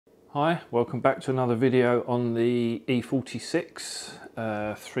Hi, welcome back to another video on the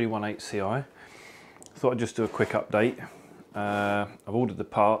E46 318 Ci. Thought I'd just do a quick update. I've ordered the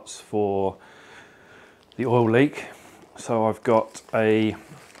parts for the oil leak. So I've got a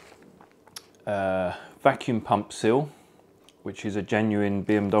vacuum pump sill, which is a genuine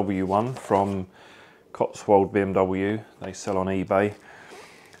BMW one from Cotswold BMW. They sell on eBay.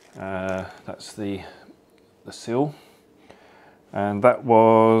 That's the sill. And that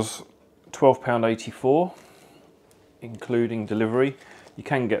was £12.84, including delivery. You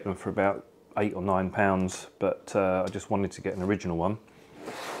can get them for about £8 or £9, but I just wanted to get an original one.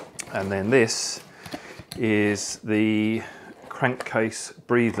 And then this is the Crankcase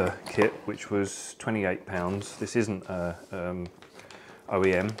breather kit, which was £28. This isn't OEM,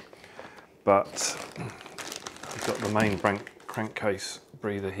 but I've got the main crankcase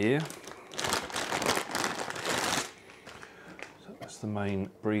breather here. The main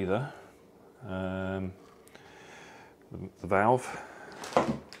breather, the valve,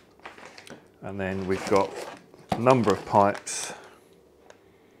 and then we've got a number of pipes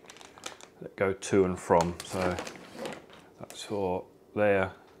that go to and from, so that's for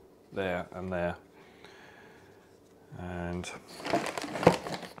there, there and there. And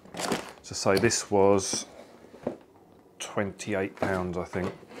to say this was £28, I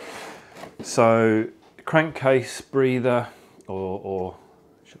think. So crankcase breather, or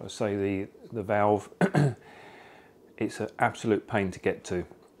should I say the valve, it's an absolute pain to get to.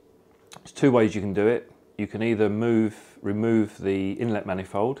 There's two ways you can do it. You can either remove the inlet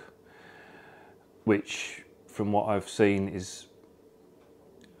manifold, which from what I've seen is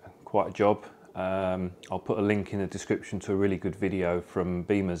quite a job. I'll put a link in the description to a really good video from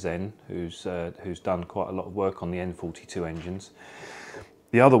Beamer Zen, who's done quite a lot of work on the N42 engines.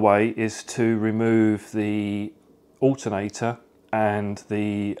 The other way is to remove the alternator and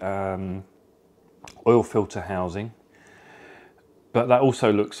the oil filter housing, but that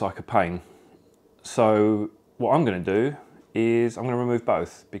also looks like a pain. So what I'm going to do is I'm going to remove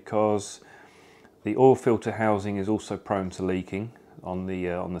both, because the oil filter housing is also prone to leaking on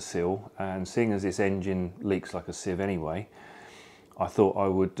the sill, and seeing as this engine leaks like a sieve anyway, I thought I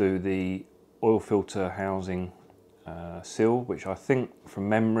would do the oil filter housing sill, which I think from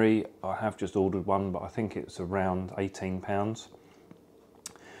memory, I have just ordered one, but I think it's around £18.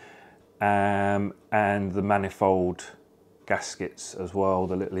 And the manifold gaskets as well,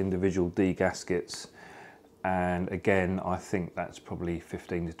 the little individual D gaskets. And again, I think that's probably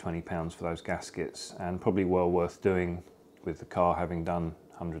 £15 to £20 for those gaskets, and probably well worth doing with the car having done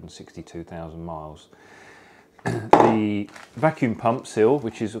 162,000 miles. The vacuum pump sill,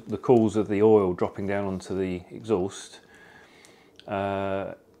 which is the cause of the oil dropping down onto the exhaust,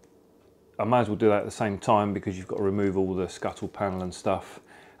 I might as well do that at the same time, because you've got to remove all the scuttle panel and stuff,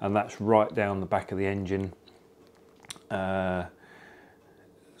 and that's right down the back of the engine,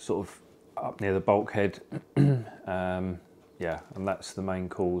 sort of up near the bulkhead. Yeah, and that's the main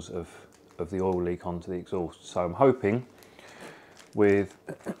cause of the oil leak onto the exhaust. So I'm hoping with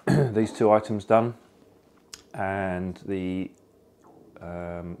these two items done, and the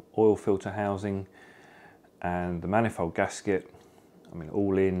oil filter housing and the manifold gasket, I mean,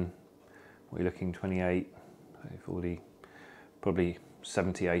 all in, we're looking 28, 40, probably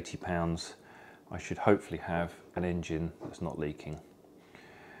 70, 80 pounds. I should hopefully have an engine that's not leaking.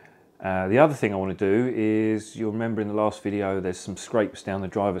 The other thing I want to do is, you'll remember in the last video, there's some scrapes down the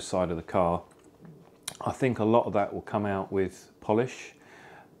driver's side of the car. I think a lot of that will come out with polish.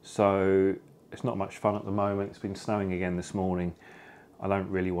 So it's not much fun at the moment. It's been snowing again this morning. I don't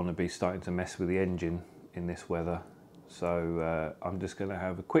really want to be starting to mess with the engine in this weather. So I'm just going to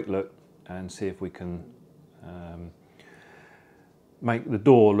have a quick look and see if we can make the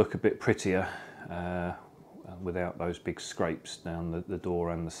door look a bit prettier without those big scrapes down the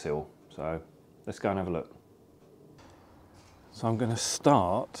door and the sill. So let's go and have a look. So I'm going to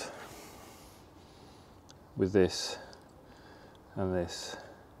start with this and this.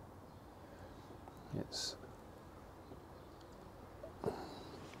 It's, I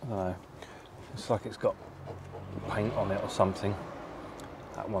don't know, it's like it's got paint on it or something.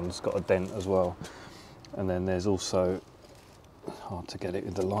 That one's got a dent as well. And then there's also, hard to get it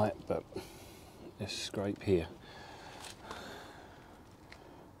with the light, but this scrape here.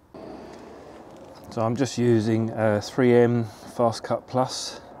 So I'm just using a 3M Fast Cut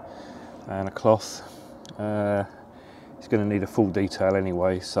Plus and a cloth. It's going to need a full detail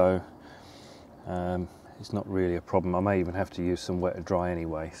anyway, so it's not really a problem. I may even have to use some wet or dry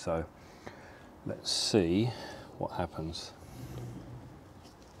anyway, so let's see what happens.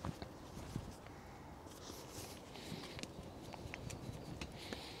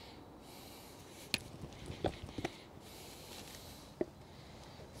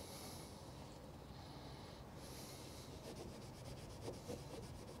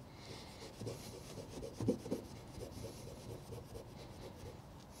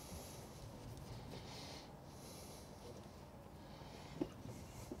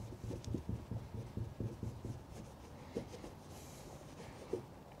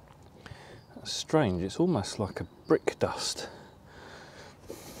 strange, it's almost like a brick dust.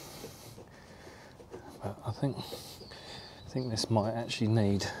 But I think this might actually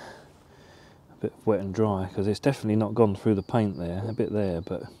need a bit of wet and dry, because it's definitely not gone through the paint there, a bit there,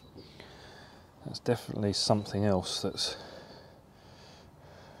 but that's definitely something else that's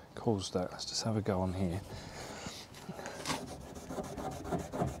caused that. Let's just have a go on here.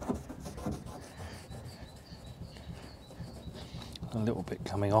 A little bit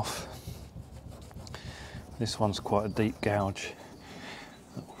coming off. This one's quite a deep gouge.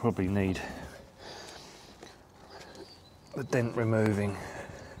 That will probably need the dent removing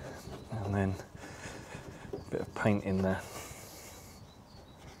and then a bit of paint in there.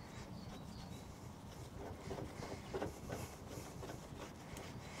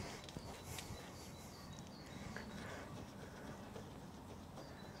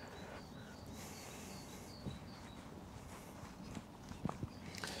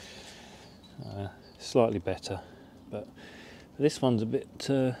 Slightly better, but this one's a bit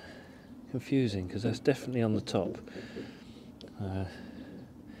confusing because that's definitely on the top.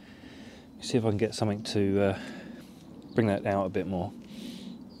 See if I can get something to bring that out a bit more.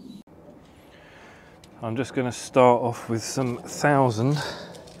 I'm just going to start off with some 1000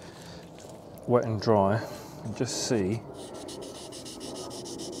 wet and dry and just see.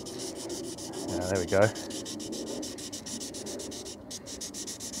 Yeah, there we go.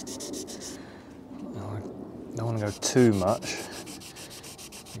 I don't want to go too much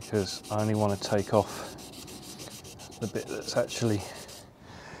because I only want to take off the bit that's actually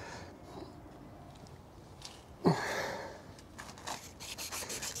you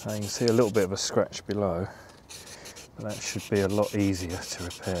can see a little bit of a scratch below, but that should be a lot easier to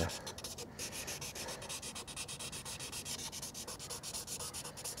repair.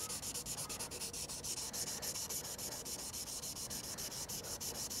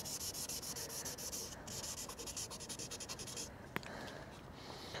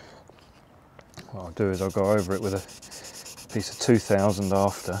 What I'll do is I'll go over it with a piece of 2000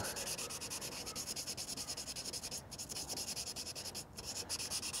 after.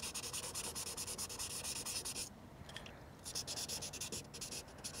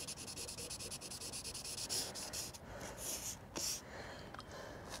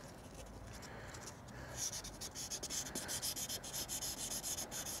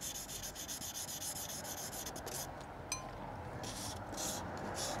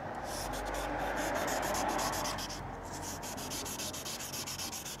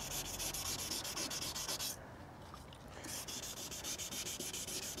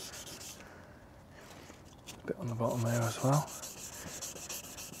 Bit on the bottom there as well.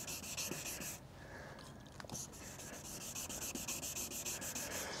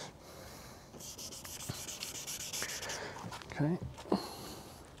 Okay.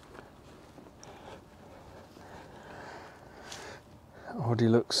 Already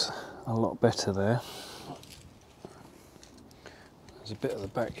looks a lot better there. There's a bit at the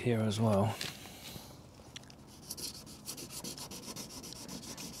back here as well.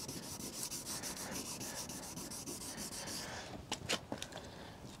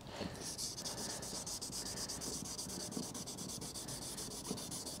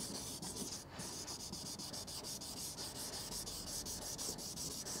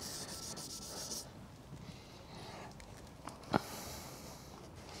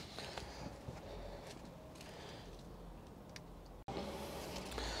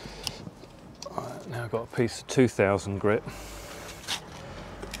 Now I've got a piece of 2000 grit.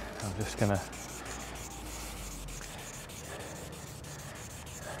 I'm just going to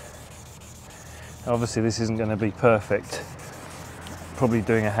obviously this isn't going to be perfect. Probably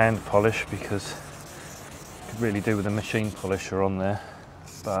doing a hand polish because I could really do with a machine polisher on there,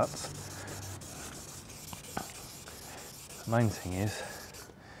 but the main thing is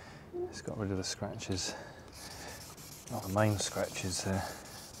it's got rid of the scratches, not the main scratches there.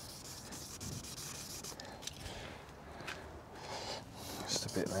 Just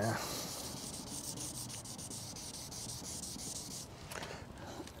a bit there.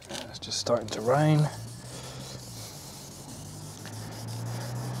 It's just starting to rain.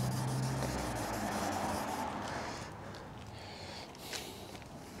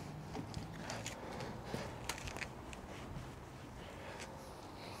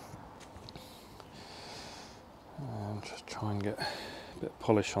 And just try and get a bit of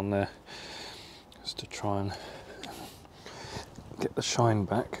polish on there, just to try and get the shine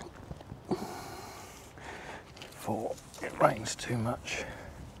back before it rains too much.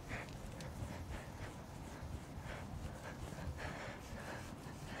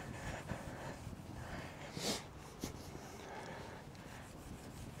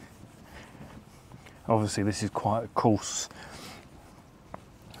 Obviously this is quite a coarse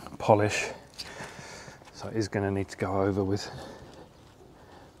polish, so it is going to need to go over with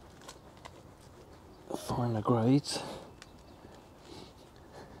finer grades.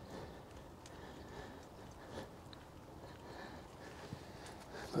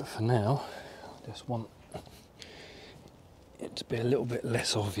 But for now, I just want it to be a little bit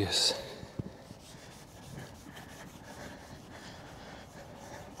less obvious.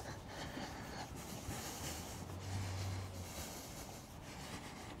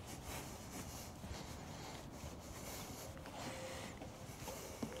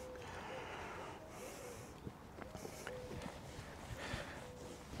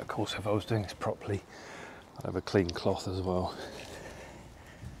 Of course, if I was doing this properly, I'd have a clean cloth as well.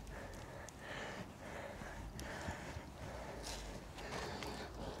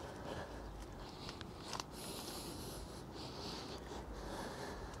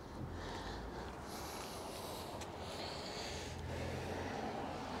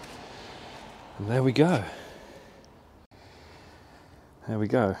 And there we go. There we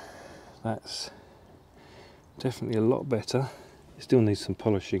go. That's definitely a lot better. It still needs some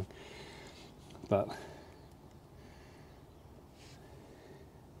polishing, but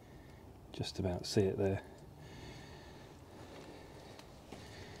just about see it there.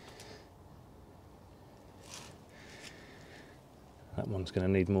 That one's going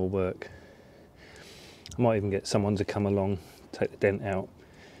to need more work. I might even get someone to come along, take the dent out,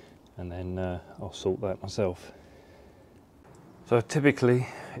 and then I'll sort that myself. So typically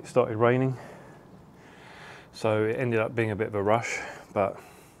it started raining, so it ended up being a bit of a rush, but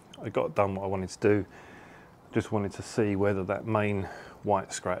I got done what I wanted to do. Just wanted to see whether that main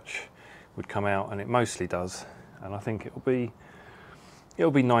white scratch would come out, and it mostly does, and I think it'll be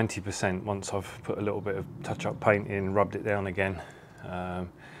 90% once I've put a little bit of touch-up paint in, rubbed it down again,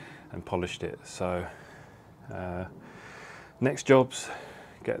 and polished it. So next job's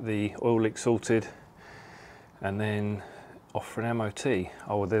get the oil leak sorted and then off for an MOT.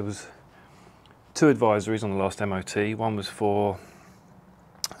 Oh, there was 2 advisories on the last MOT. One was for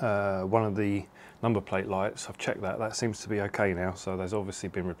one of the number plate lights. I've checked that. That seems to be okay now, so there's obviously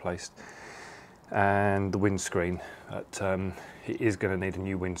been replaced. And the windscreen. It is going to need a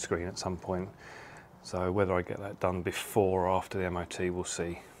new windscreen at some point. So whether I get that done before or after the MOT, we'll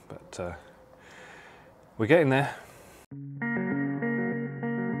see. But we're getting there.